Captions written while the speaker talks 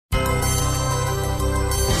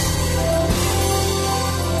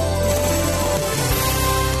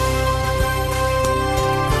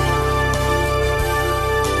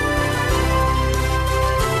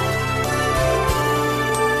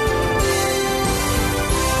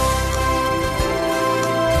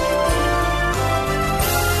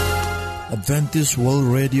Adventist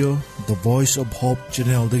World Radio The Voice of Hope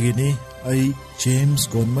Channel dagini ay James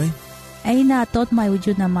Gonmay. Aina tot may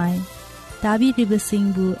udyo namay. Tabi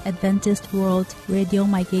ribasingbu Adventist World Radio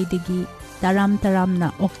Maykay taram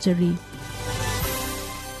na okchari.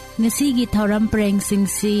 Ngasigi thauram preng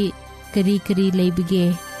singsi kari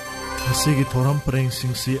leibige. Ngasigi thauram preng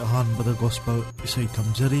singsi ahan bada gospel isay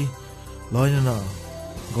tamjari. Loyna na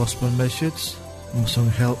gospel message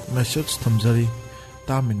musang health message tamjari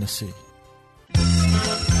tamin nasi.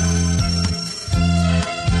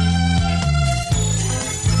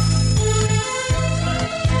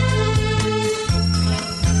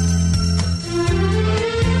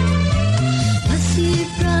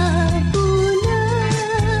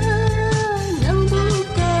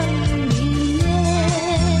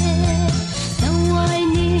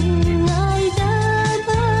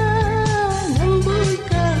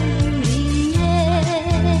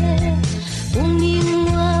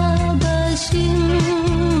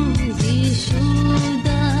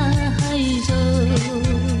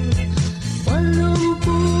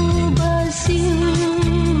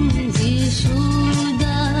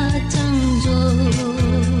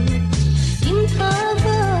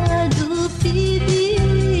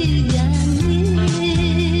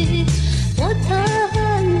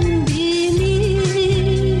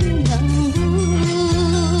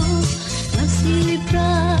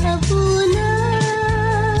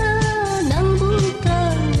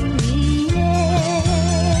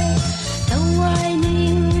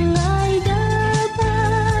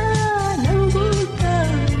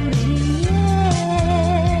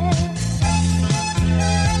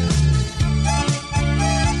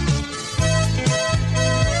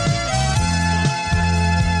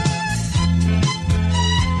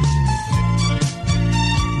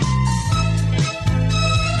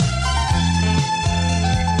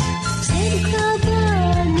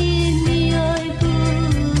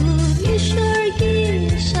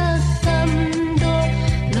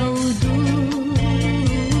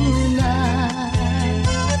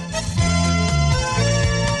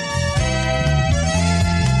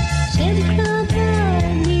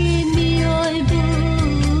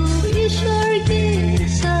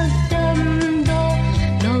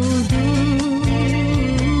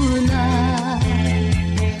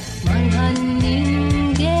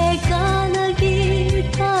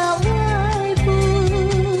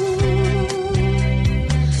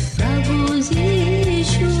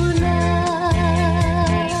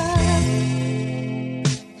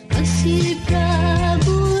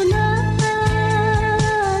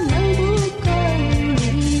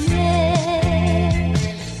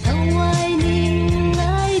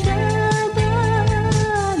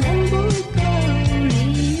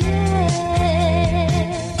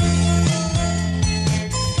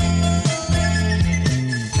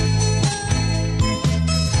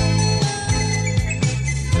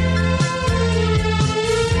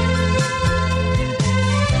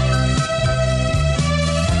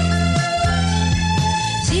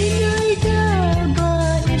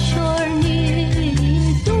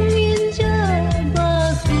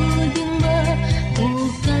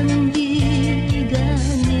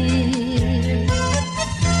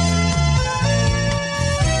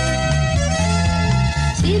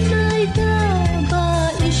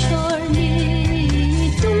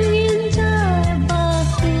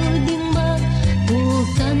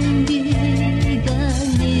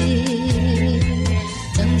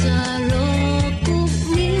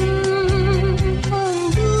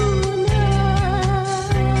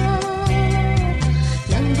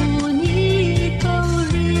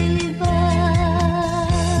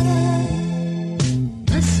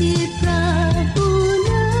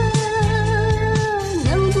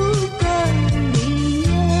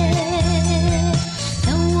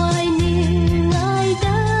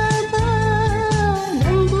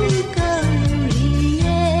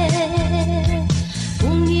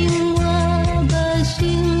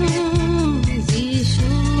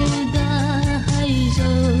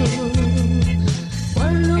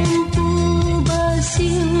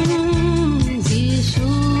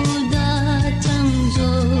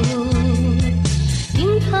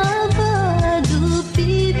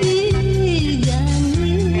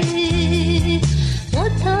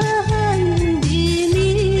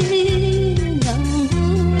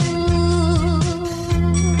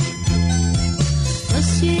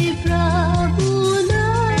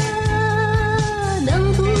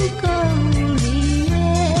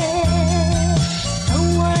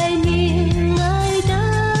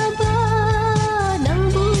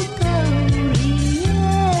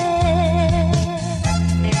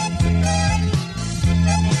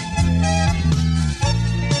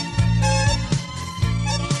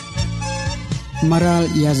 maral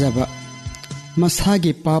yazaba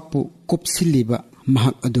masagi papu kupsiliba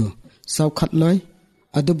mahak adu saukhatloi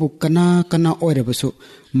adubu kana oirabasu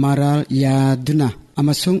maral yaduna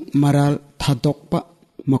amasung maral thadokpa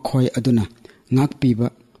makhoi aduna ngakpiba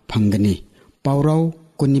phangani paurau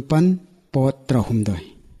kunipan pot trahumdoi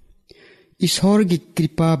ishorgi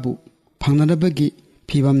kripabu phangnanabagi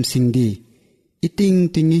phibam singdi iting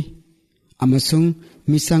tingi amasung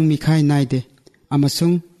misang mikhai naide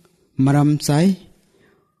amasung maram chai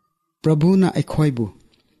prabhuna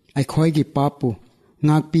aikhoigi papu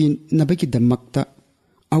ngakpi nabagi damakta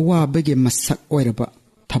awabagi masak oiraba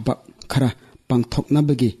thabak khara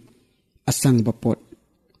pangthoknabagi asangba pot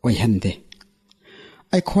oihande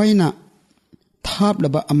aikhoina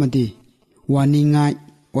thablaba amadi waningai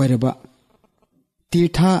oiraba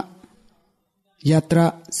tirtha yatra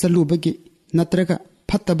salubagi natraga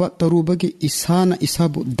phattaba tarubagi isana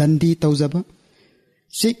isabu dandi taujaba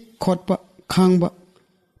sik khotpa khangba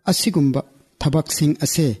asigumba thabaksing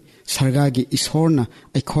ase sargagi ishorna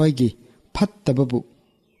aikhoigi phattababu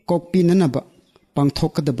kokpinanaba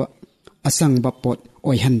pangthokadaba asangba pot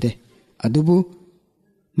oihande adubu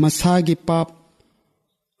masagi pap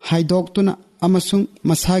haidoktuna amasung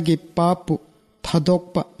masagi papu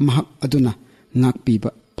thadokpa mahak aduna ngakpiba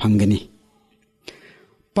phangani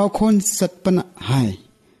paukhon satpana hai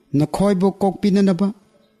nakhoibo kokpinanaba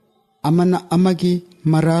amana amagi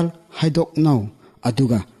maral haidoknau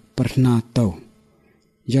aduga prarthna tau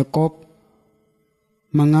Jacob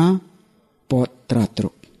manga pot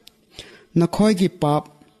tratruk nakhoigi pap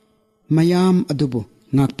mayam adubu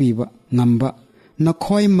ngakpiba ngamba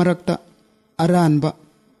nakhoi marakta aranba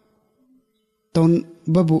ton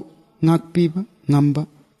babu ngakpiba ngamba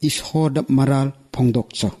ishoda maral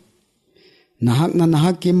phongdokcho nahakna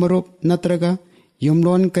nahakki marup natraga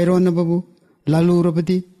yumlon kairona babu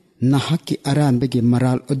lalurabadi nahakki aranbagi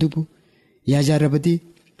maral adubu yajarabadi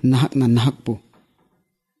nahakna nahakpu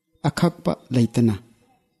akhakpa leitana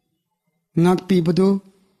ngakpibadu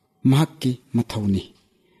mahakki mathauni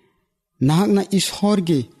nahakna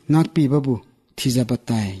ishorgi ngakpibabu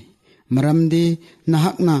thijabatai maramdi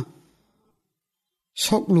nahakna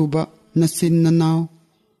sokluba nasin nanaw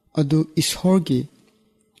adu ishorgi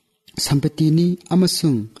sampatini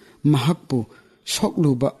amasung mahakpu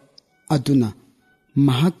sokluba aduna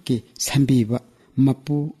mahakki sambiba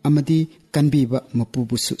mapu amadi kanbiba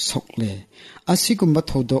mapubusu sokle asigumba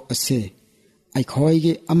thodok ase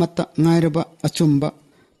aikhoige amata ngairaba achumba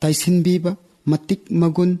taisinbiba matik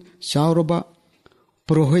magun chauraba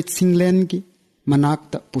prohit singlengi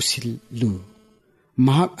manakta pusillu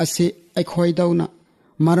mahak ase aikhoidauna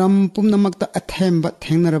maram pumnamakta athemba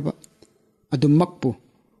thengnaraba adumakpu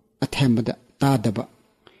athembada tadaba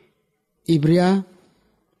ibria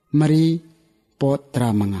mari pot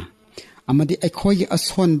tramanga amadi aikhoigi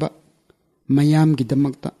asonba mayamgi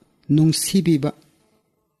damakta nungsibiba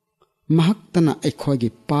mahaktana aikhoigi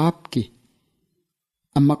papki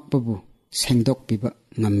amakpabu sengdokpiba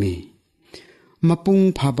ngame mapung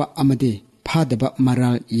phaba amade phadaba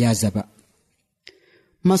maral yazaba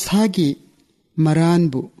masagi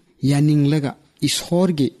maranbu yaninglaga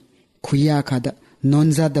ishorgi khuya khada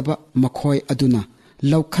nonjadaba makhoi aduna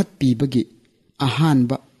loukhatpibagi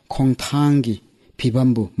ahanba khongthangi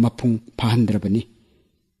phibambu mapung phahandrabani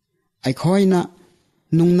aikhoina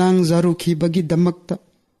nungnang zaruki bagi damakta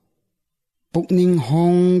pukning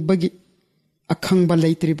hong bagi akhangba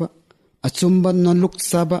leitriba achumba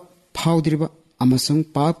noluksaba phaudriba amasung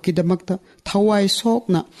papki damakta thawai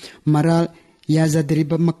sokna maral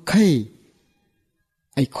yazadriba makhai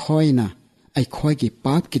aikhoina aikhoigi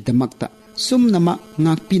papki damakta sumnama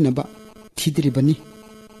ngakpinaba thidribani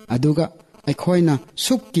aduga aikhoina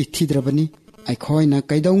sukki thidrabani aikhoina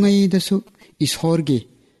kaidongai dasu ishorgi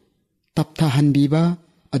taptha hanbiba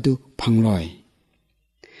adu phangloi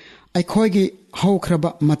aikhoigi haukraba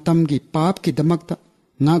matamgi papki damakta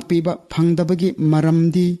ngakpiba phangdabagi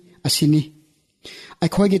maramdi asini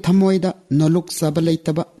aikhoigi thamoida noluk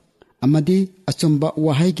sabaleitaba amadi achumba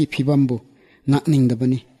wahaigi phibambu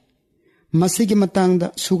ngakningdabani masigi matangda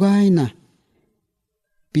sugaina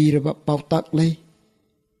piraba pautak lei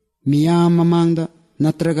miyam mamangda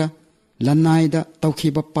natraga lanaida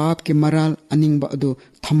tawkhiba papki maral aningba adu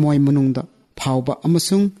thamoi manungda phawba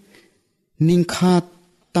amasung ningkha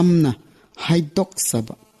tamna haidok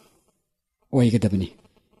saba oigadabani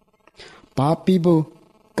papibu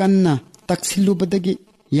kanna taksilubadagi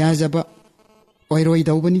yajaba oiroi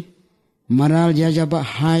daubani maral yajaba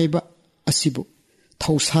haiba asibu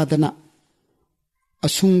thausadana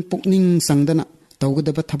asung pukning sangdana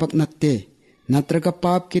tawgadaba thabak natte natraga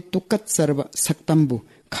papki tukat sarba saktambu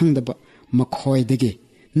khangdaba makhoidagi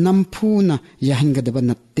namphuna yahangadaba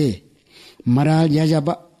natte maral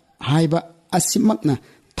yajaba haiba asimakna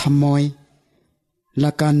thamoy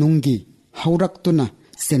lakanungi hauraktuna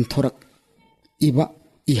senthorak iba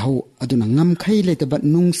ihau aduna ngamkhai letaba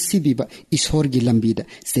nungsibiba isorgi lambida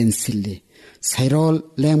sensille sairol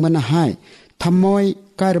lengmana hai thamoy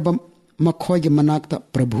karbam makhoyge manakta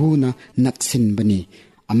prabhuna naksinbani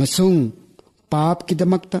amasung pap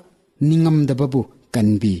kidamakta ningamdababu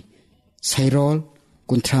kanbi sairol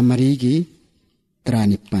kunthamarigi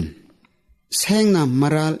tranipan sengna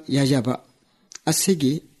maral yajaba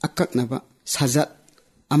asigi akaknaba sajat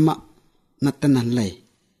ama natanan lay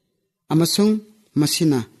amasung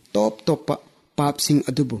masina top topa papsing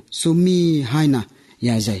adubu sumi haina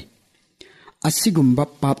yajay asigumba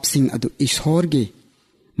papsing adu ishorge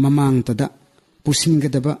mamangtada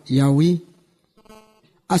pusingadaba yawi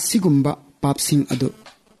asigumba papsing adu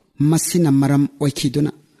masina maram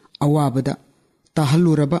oikhiduna awabada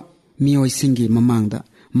tahaluraba miyoisingi mamangda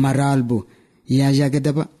maralbu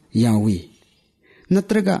yajagadaba yawi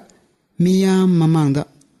natraga miyam mamangda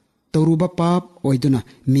toruba pap oiduna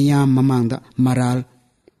miyam mamangda maral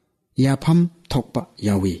yafam thokpa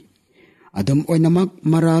yawi adum oinamak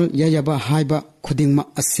maral yajaba haiba khudingma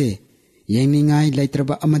ase yengningai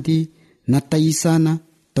laitraba amadi nataisana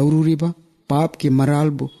taururiba pap ki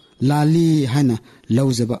maralbu lali haina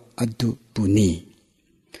lauzaba adu puni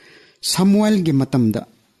Samuel gi matamda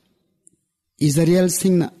Israel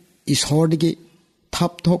singna ishordige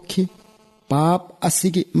thap thokhi pap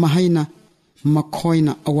asigi mahaina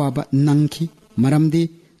makhoina awaba nangki maramdi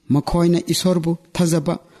makhoina isorbu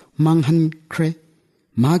thajaba manghan khre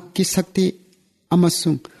mahakki sakti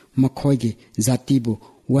amasung makhoigi zatibu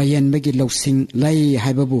wayenbegi losing lai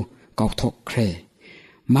haibabu kauthok khre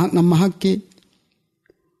mahakna mahakki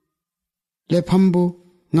lefambu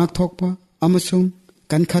ngakthokpa amasung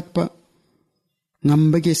kankhatpa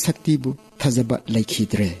ngambagi saktibu thajaba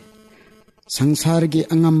laikhidre sangsargi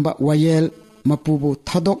angamba wayel mapubu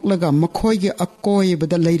thadoklaga makhoigi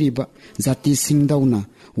akoibada lairiba zati singdauna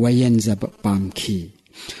wayenjaba pamkhi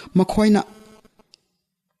makhoina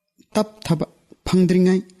tap thaba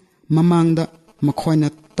phangdringai mamangda makhoina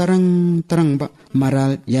tarangba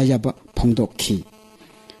maral yajaba phongdokhi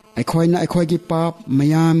aikhoina aikhoigi pap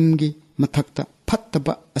mayamgi mathakta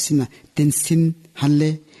phattaba asina tensin halle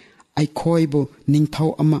aikhoibu ningthau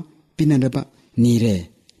ama pinanaba nire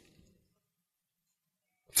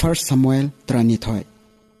 1 Samuel 3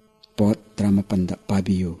 pot dramapanda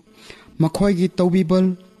pabiyu makhoigi tawbibal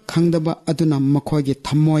khangdaba aduna makhoigi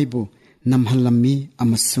thamoibu namhallammi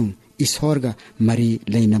amasung isorga mari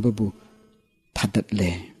leinababu thadatle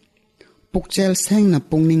pukchel sengna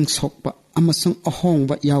pungning sokpa amasung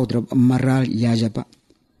ahongba yaudra maral yajaba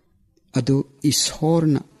adu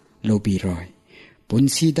isorna lobiroi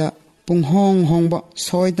punsida punghong hongba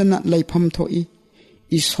soidana laifam thoi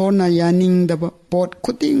isorna yaningdaba pot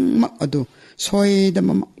khuting mak adu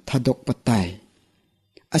soidama thadok patai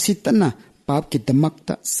asitana pap ki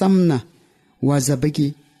damakta samna wajabagi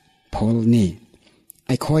pholni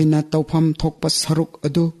aikhoina tawpham thokpa saruk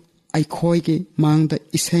adu aikhoige mangda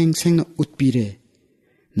iseng sengna utpire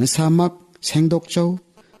nasamak sengdok chau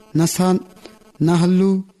nasan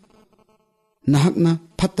nahallu nahakna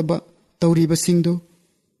phattaba tawriba singdu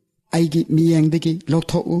aigi miyengdagi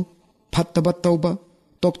lothau phattaba tawba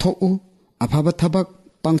topthau afaba thabak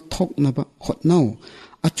pangthoknaba hotnau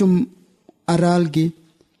achum aralgi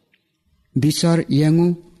bichar yengu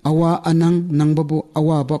awa anang nangbabu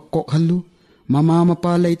awaba kokhallu mama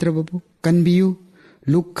mapa leitrababu kanbiyu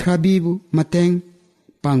lukkhrabibu mateng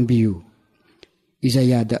pangbiyu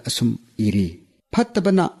Isayada asum iri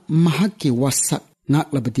phattabana mahakki wasak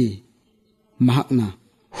ngaklabadi mahakna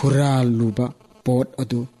huraluba pot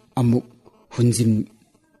adu amuk hunjin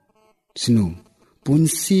sinu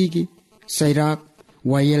punsigi sairak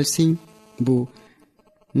wayel sing bu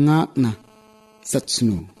ngakna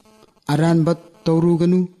satsnu aranbat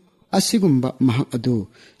toruganu asigumba mahak adu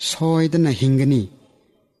soidana hingani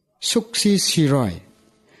suksi siroi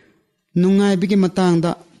nungai bigi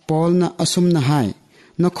matangda polna asumna hai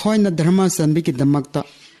nakhoina dharma sanbiki damakta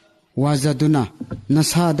wajaduna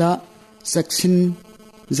nasada saksin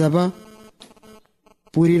jaba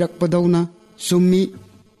purirakpadawna summi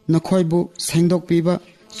nakhoibu sengdokpiba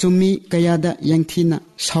summi kayada yangthina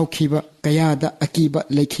saukhiba kayada akiba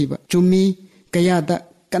leikhiba summi kayada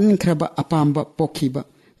kankraba apamba pokhiba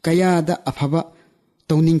kayada afaba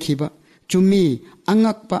tawningkhiba summi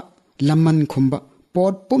angakpa laman khumba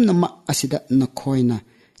pot pumnama asida nakhoina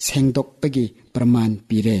sengdokpagi praman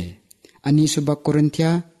pire anisuba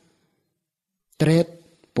Korinthia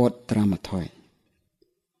 3 pot 3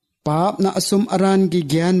 pap na asum aran gi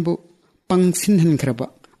gyan bu pangsin han khraba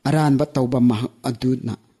aran ba tawba mahak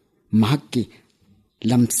aduna mahakki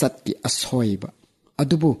lamsatki asoiba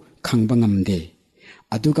adubu khangba ngamde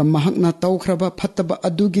aduga mahakna tawkhraba phattaba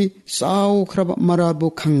adugi saukhraba marabu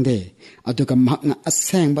khangde aduga mahakna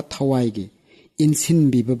asengba thawaigi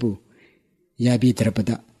insinbibabu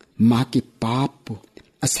yabidrabada mahakki papu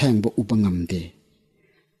asengba ubangamde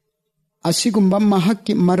asigumba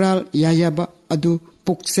mahakki maral yayaba adu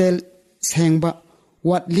puksel sengba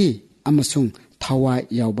watli amasung thawai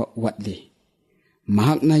yawba watli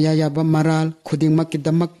mahakna yayaba maral khudingmakki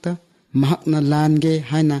damakta mahakna lange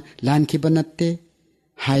haina lankhiba natte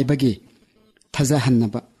haibagi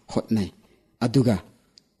thajahannaba hotnai aduga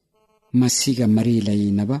masiga mari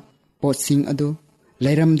lainaba potsing adu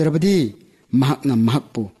lairamdrabadi mahakna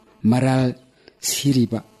mahakpu maral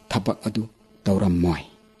siriba thabak adu tawrammoi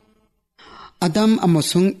Adam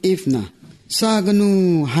amasung Eve-na saganu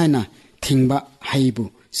haina thingba haibu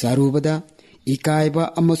sarubada ikaiba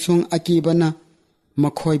amasung akibana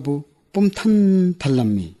makhoibu pumthan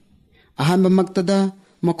thalammi ahanba maktada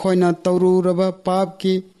makhoina tawruraba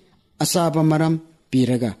papki asaba maram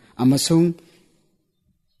piraga amasung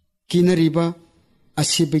kinariba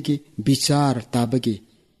asibagi bichar tabagi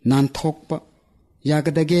nanthokpa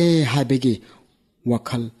yagadage haibagi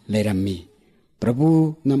wakhal leirammi Prabhu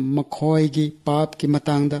na makhoigi pap ki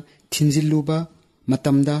matangda thinjiluba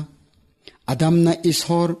matamda Adam na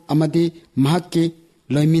ishor amadi mahakki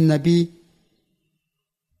loimin nabi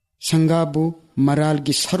sangabu maral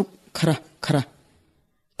gi saruk khara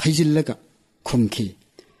thaijillaga khumki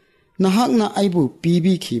nahak na aibu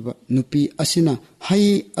pibi khiba nupi asina hai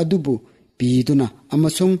adubu piduna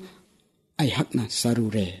amasung aihakna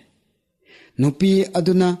sarure nupi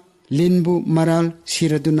aduna linbu maral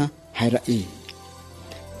siraduna hairai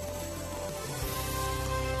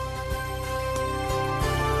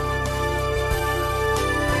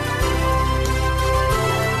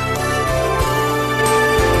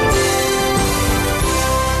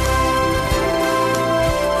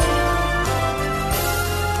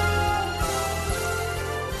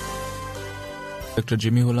Dr.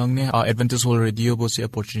 Jimmy Hulang ne Adventist World Radio bo se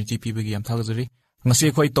opportunity pi bagi am thagzari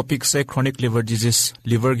ngasi khoi topic se chronic liver disease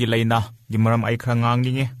liver gi laina gi maram ai khra ngang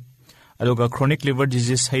nge aluga chronic liver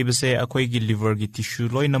disease haibe se akhoi gi liver gi tissue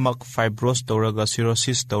loinamak fibrous toraga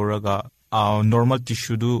cirrhosis toraga normal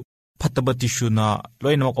tissue du phataba tissue na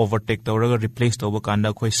loinamak overtake toraga replace toba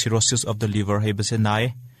kanda khoi cirrhosis of the liver haibe se nai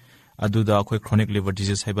aduda khoi chronic liver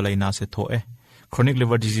disease haibe laina se thoe chronic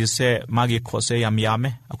liver disease se magi khose yam yame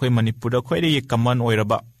akhoi manipur da khoi ri common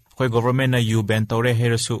oiraba akhoi government na yu ban tore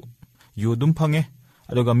herasu yu dum phange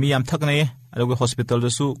aduga mi yam thaknai aduga hospital da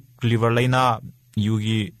su liver laina yu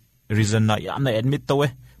gi reason na yamna admit tawe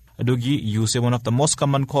adugi yu se one of the most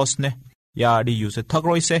common cause ne ya ri yu se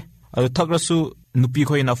thakroi se adu thakrasu nupi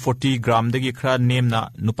khoi na 40 gram dagi khra name na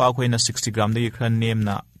nupa khoi na 60 gram dagi khra name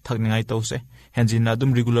na thakningai tause henjina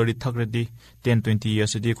dum regularly thakradi 10-20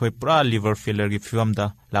 years adi khoi pura liver failure gi film da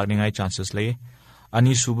lagningai chances le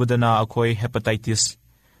ani subadana akhoi hepatitis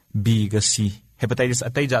B ga C hepatitis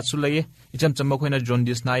atai ja su le icham cham khoi na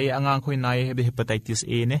jaundice nai angang khoi nai hepatitis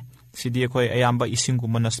A ne sidi khoi ayamba ising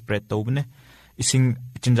kumana spread tobne ising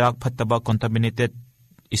chinjak phattaba contaminated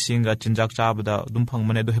ising ga chinjak chabada dum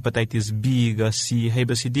phangmane do hepatitis B ga C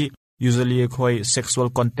haiba sidi usually khoi sexual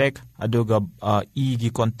contact aduga E gi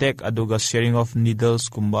contact aduga sharing of needles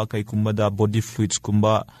kumba kai kumba da body fluids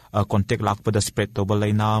kumba contact lakpada spread to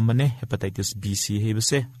balaina mane hepatitis B C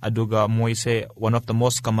hebse aduga moi se one of the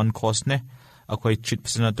most common cause ne akhoi treat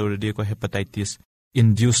pasna to ready ko hepatitis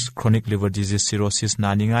induced chronic liver disease cirrhosis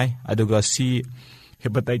naningai aduga C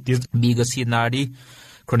hepatitis B ga C nari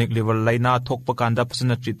chronic liver laina thokpa kanda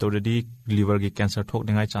pasna treat to ready liver gi cancer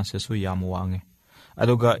thokningai chances su yam wange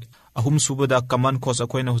aduga ahum subada common cause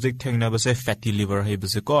akoina hujik thengna base fatty liver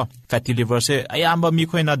hebse ko fatty liver se ayamba mi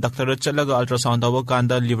khoina doctor chalaga ultrasound dawa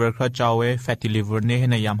kanda liver kha chawe fatty liver ne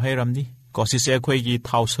hena yam hairamni kosi se khoi gi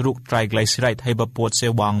thau saruk triglyceride haiba pot se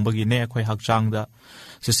wangbagi ne khoi hakchang da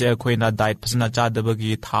se khoina diet phasna cha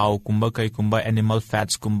dabagi thau kumba kai kumba animal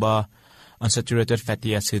fats kumba unsaturated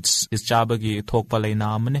fatty acids is chabagi thokpa laina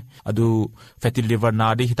amne adu fatty liver na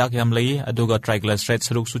di hitak yam lai aduga triglyceride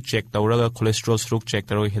saruk su check tawraga cholesterol saruk check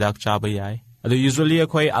taro hidak chaba yai adu usually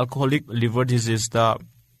akhoi alcoholic liver disease da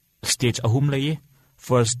stage ahum lai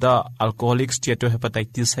first da alcoholic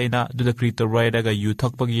steatohepatitis haina du da critoid ga yu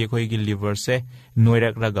thakpagi akhoi gi liver se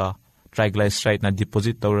noirak raga triglyceride na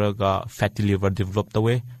deposit tawraga fatty liver develop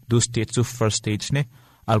tawe du stage to first stage ne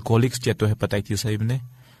alcoholic steatohepatitis haibne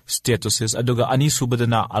steatosis aduga ani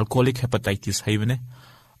subadana alcoholic hepatitis haibne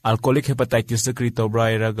alcoholic hepatitis da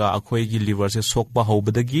critobrairaga akhoi gi liver se sokpa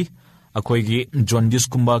hobadagi akhoi gi jaundice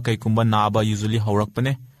kumba kai kumba naba usually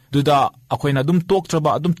haurakpane duda akhoi na dum tok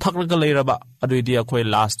traba dum thakraga leiraba aduidi akhoi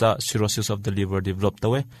last da cirrhosis of the liver develop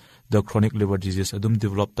tawe the chronic liver disease adum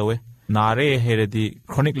develop tawe nare heredi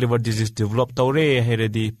chronic liver disease develop tawre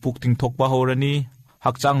heredi pukting thokpa horani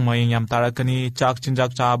hakchang mai yam tarakani chak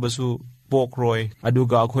chinjak chabasu pokroi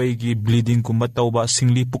aduga akhoi gi bleeding kumba tawba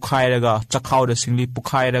singli pukhairaga chakhaw da singli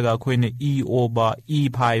pukhairaga akhoi ne e oba e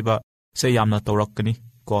phaiba se yamna tawrakani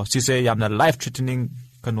ko sise yamna life threatening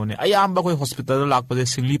kanone ayamba khoi hospital lakpa de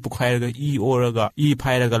singli pukhairaga e oraga e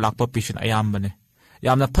phairaga lakpa patient ayamba ne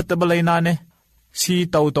yamna phattaba leina ne si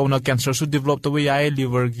taw na cancer su develop tawe yae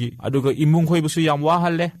liver gi aduga imung khoi busu yam wa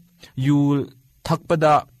halle yu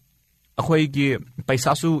thakpada akhoi gi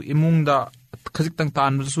paisa su imung da khajik tang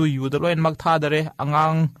tan su yu da loin mak tha dare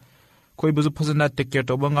angang khoi busu phajana take care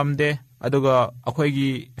to bangam de aduga akhoi gi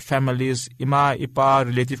families ima ipa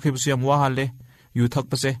relative khoi busu yam wa halle yu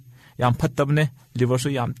thakpa se yam phattabne liver su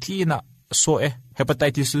yam thina so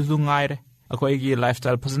hepatitis su ngai re akhoi gi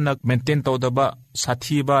lifestyle phajana maintain to daba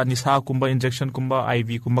sathi ba nisa kumba injection kumba iv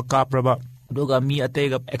kumba kapraba aduga mi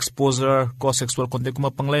atega exposure ko sexual contact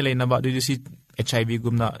kumba panglai leina ba du si hiv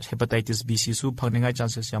gumna hepatitis b c su phangningai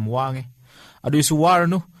chances yam wange adu su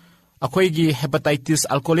warnu akhoi gi hepatitis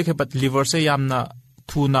alcoholic liver se yamna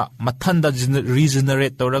thuna mathanda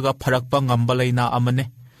regenerate toraga pharakpa ngamba leina amane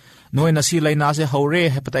noina si leina se hore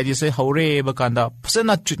hepatitis se hore ba kanda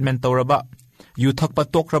phasana treatment toraba yu thakpa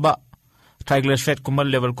tokraba triglyceride kumba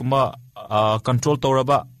level kumba control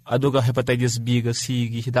toraba aduga hepatitis b ga c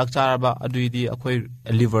gi hidak charaba aduidi akhoi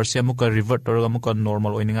liver se amuka revert toraga amuka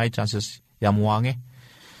normal oiningai chances yam wange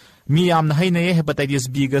mi yamna haina ye hepatitis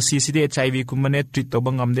b ga c cd hiv kumane treat to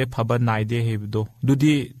bangamde phaba naide hebdo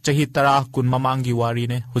dudi chahi tara kun mamangi wari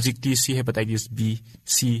ne hojikti c hepatitis b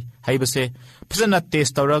c haibase phasana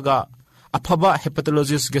test toraga aphaba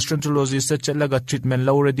hepatologist gastroenterologist se chalaga treatment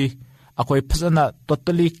lawredi akhoi phasana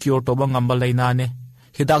totally cure to bangamba leina ne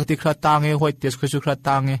hidak ti khra tange hoi test khsu khra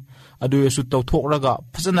tange adu yesu to thokraga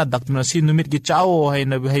phasana dakna si numit gi chao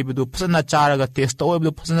haina haibudu phasana charaga test to oibu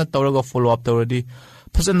phasana tawraga follow up tawredi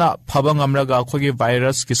phasana phaba ngamraga khogi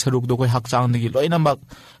virus ki saruk do khoi hakchang ni loina mak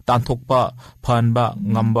tanthokpa phanba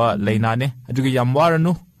ngamba leina ne adu gi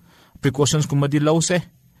yamwaranu precautions kumadi lause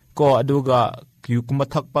ko aduga yu kuma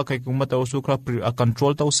thakpa kai kuma tawsu khra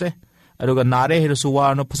control tawse aduga nare herusu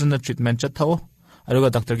warno phasana treatment chathaw aduga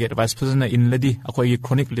doctor ge advice phasana inladi akhoi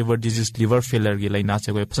chronic liver disease liver failure gi laina se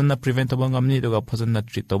koi phasana prevent ngamni aduga phasana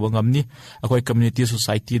treat ngamni akhoi community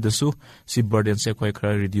society dasu si burden se koi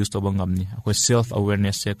khara reduce ngamni akhoi self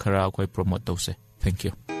awareness se khara akhoi promote tawse thank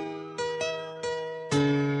you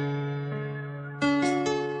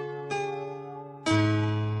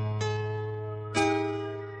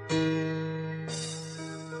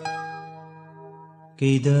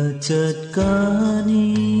Kida chatkani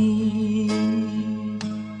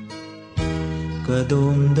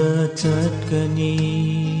kadomda chatkani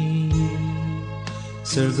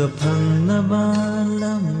sarga phangnaba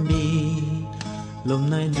lambi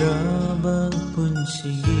lomnai draba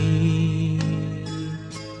punsigi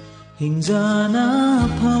hingjana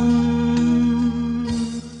pham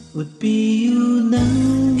utpiyu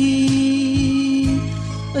nangi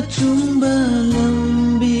achumba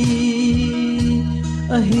lambi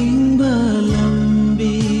ahingba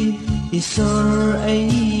lambi isor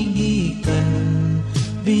aigi kan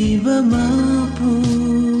viva mapu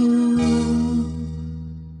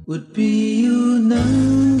utpiyu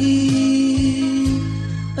nangi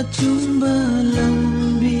achumba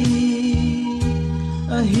lambi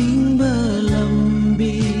ahingba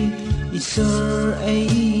lambi isor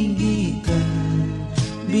aigi kan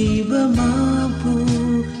viva mapu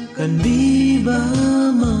kan viva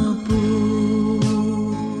mapu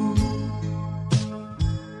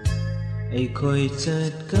khoi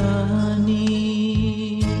chatkani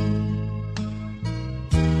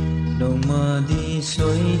dongma di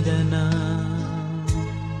soidana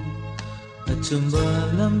achumba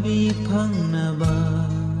lambi phangnaba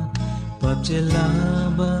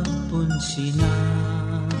papchelaba punsina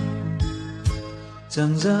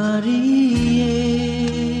changjariye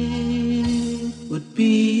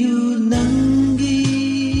utpiyu nangi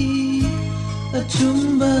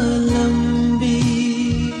achumba lambi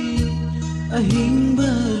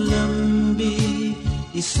ahingba lambi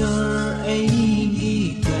isor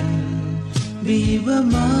aigi kan viva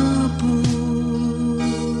mapu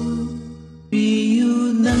piyu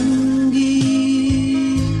nangi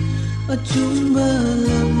achumba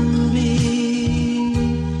lambi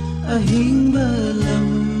ahingba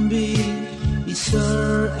lambi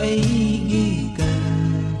isor aigi kan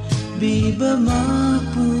viva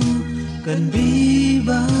mapu kan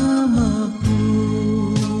viva mapu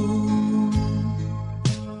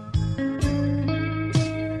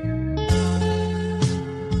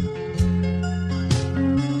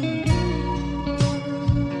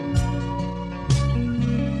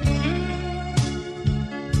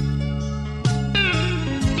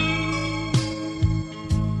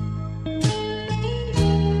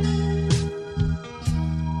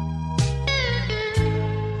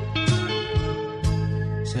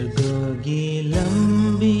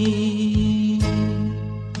lambi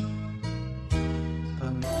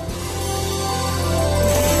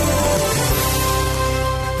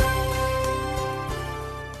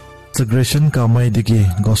Sagression kamay digi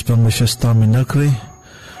gospel message taminakri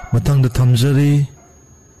matang da thamjari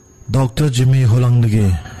Dr. Jimmy Holang digi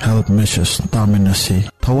health message taminasi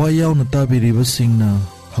thawayaw na tabiriba singna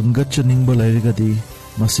hangatcha ningba lairigadi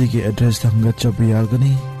masigi address da hangatcha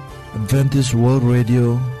biyagani Adventist World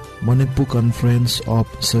Radio Manipur Conference of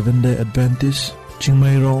Seventh-day Adventists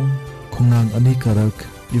Chingmairong Khungnang Anikarak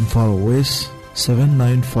Imphal West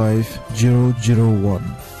 795001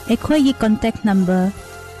 Ekhoyi contact number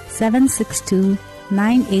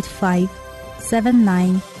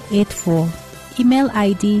 762-985-7984 Email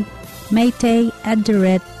ID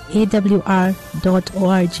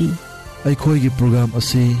maytay@awr.org Aikhoy program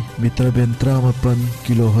asi Miterben 38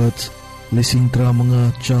 kHz Lising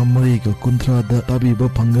 35 ka kuntra da tabiba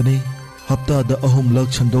phangani hafta da ahumlak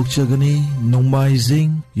chandok chagani nongmai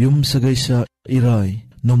jing yum sagai sa irai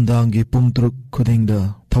nomdang gi pungtruk khuding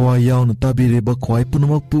da thawa yaw na tabire ba khwai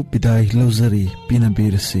punamak pu bidai lozari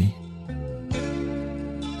pinabirsi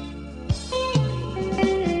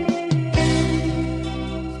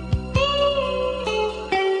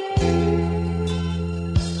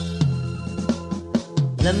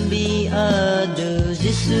lambi adu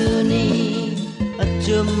Jisuni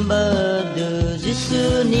achumba adu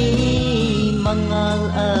Jisuni mangal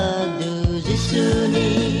adu Jisuni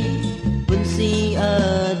punsi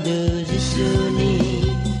adu Jisuni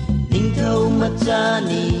ningthau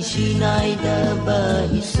machani shinai da ba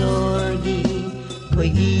isorgi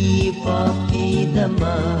khoigi papi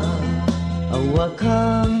dama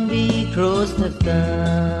awakang bi cross thata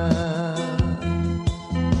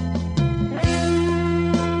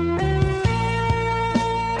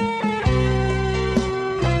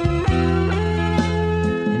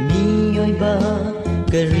ba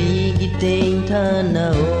karigi teng thana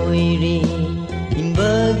oiri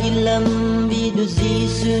imba gilambi du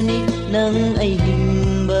Jisuni nang ai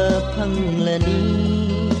himba phanglani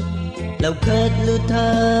laukhat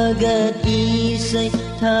luthagat isai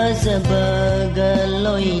Thajaba ga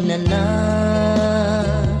loinana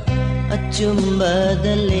achumba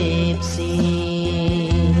da lepsi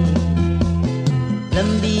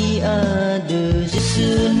lambi adu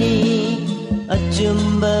Jisuni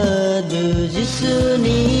achumba adu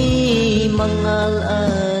Jisuni mangal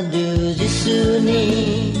adu Jisuni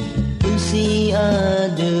punsi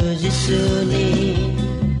adu Jisuni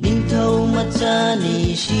ningthau machani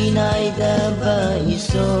shinai da ba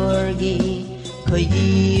isorgi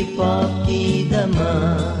khoigi papi dama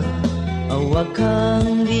awakang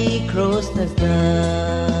bi cross thata